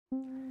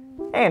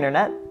Hey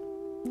Internet,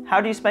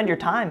 how do you spend your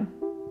time?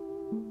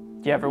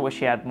 Do you ever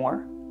wish you had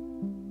more?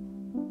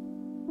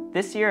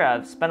 This year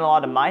I've spent a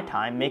lot of my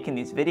time making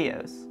these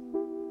videos.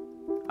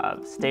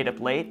 I've stayed up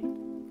late,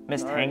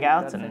 missed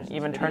hangouts, and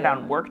even turned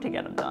down work to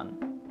get them done.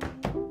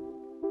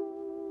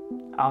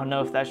 I don't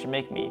know if that should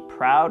make me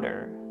proud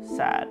or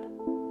sad.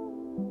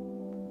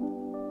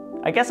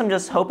 I guess I'm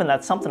just hoping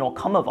that something will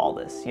come of all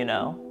this, you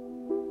know?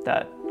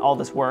 That all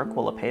this work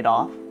will have paid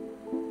off.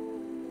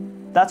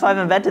 That's why I've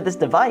invented this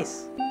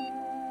device.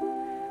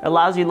 It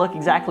allows you to look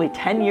exactly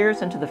 10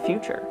 years into the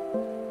future.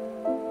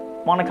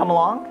 Want to come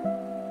along?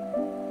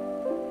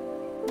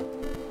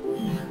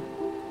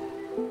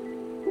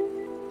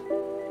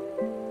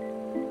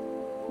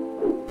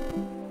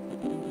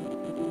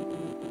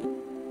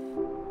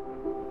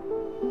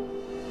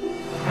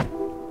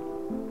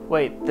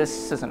 Wait,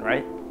 this isn't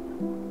right.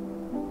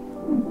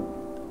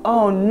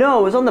 Oh no,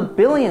 it was on the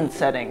billion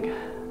setting.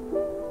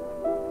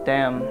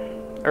 Damn,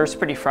 Earth's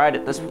pretty fried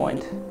at this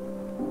point.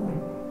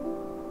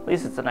 At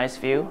least it's a nice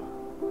view.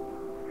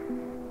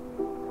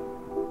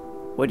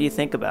 What do you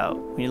think about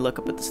when you look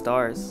up at the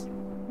stars?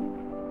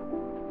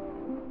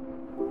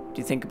 Do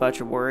you think about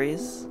your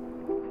worries?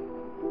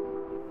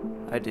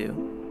 I do.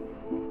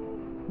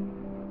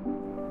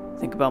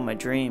 Think about my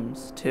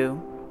dreams,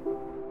 too.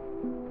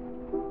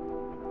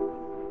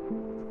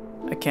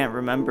 I can't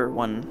remember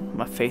when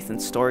my faith in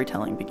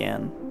storytelling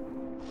began.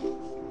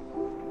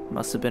 It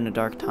must have been a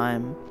dark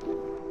time.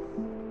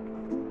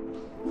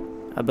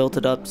 I built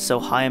it up so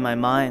high in my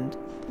mind,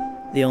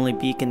 the only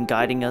beacon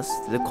guiding us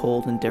to the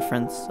cold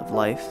indifference of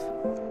life.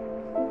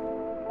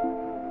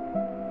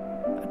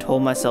 I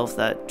told myself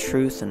that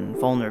truth and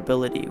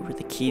vulnerability were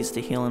the keys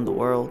to healing the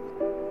world,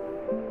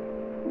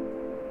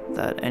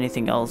 that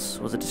anything else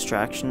was a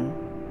distraction.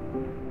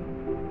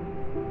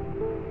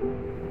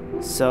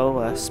 So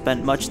I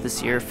spent much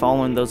this year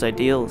following those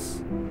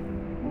ideals.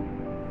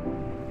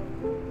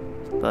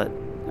 But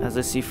as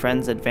I see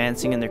friends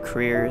advancing in their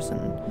careers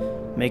and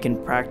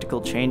making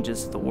practical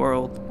changes to the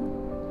world,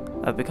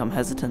 I've become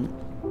hesitant.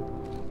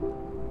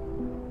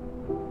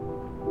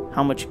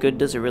 How much good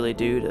does it really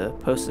do to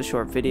post a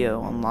short video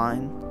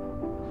online?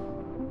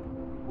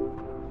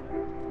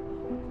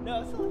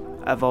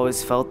 I've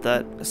always felt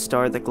that a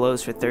star that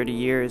glows for 30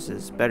 years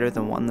is better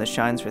than one that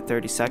shines for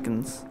 30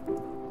 seconds.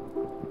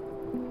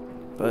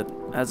 But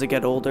as I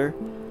get older,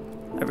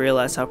 I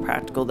realize how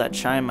practical that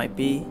shine might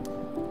be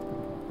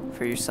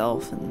for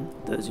yourself and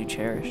those you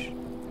cherish.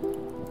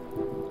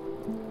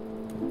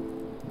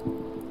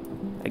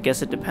 I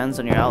guess it depends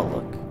on your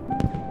outlook.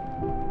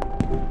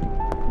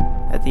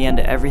 At the end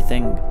of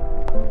everything,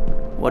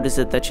 what is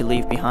it that you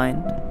leave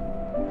behind?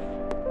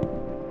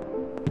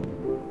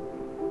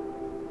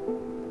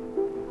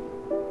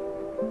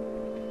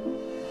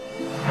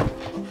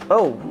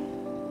 Oh.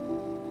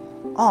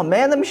 Oh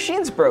man, the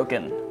machine's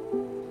broken.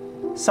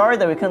 Sorry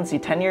that we couldn't see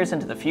 10 years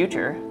into the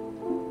future.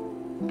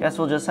 Guess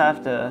we'll just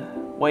have to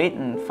wait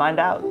and find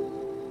out.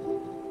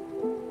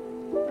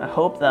 I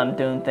hope that I'm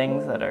doing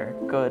things that are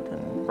good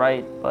and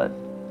right, but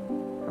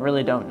I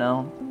really don't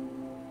know.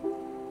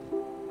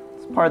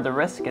 It's part of the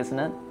risk, isn't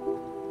it?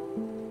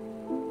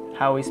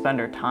 How we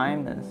spend our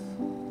time is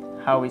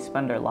how we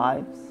spend our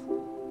lives.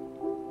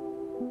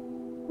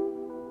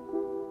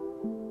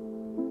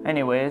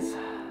 Anyways,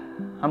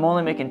 I'm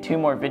only making 2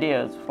 more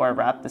videos before I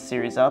wrap this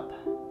series up.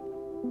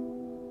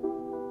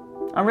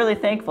 I'm really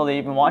thankful that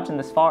you've been watching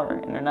this far,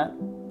 Internet.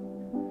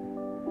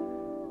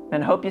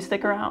 And I hope you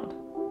stick around.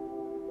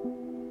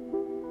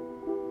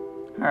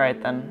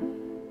 Alright then.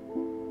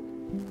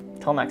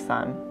 Till next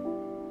time.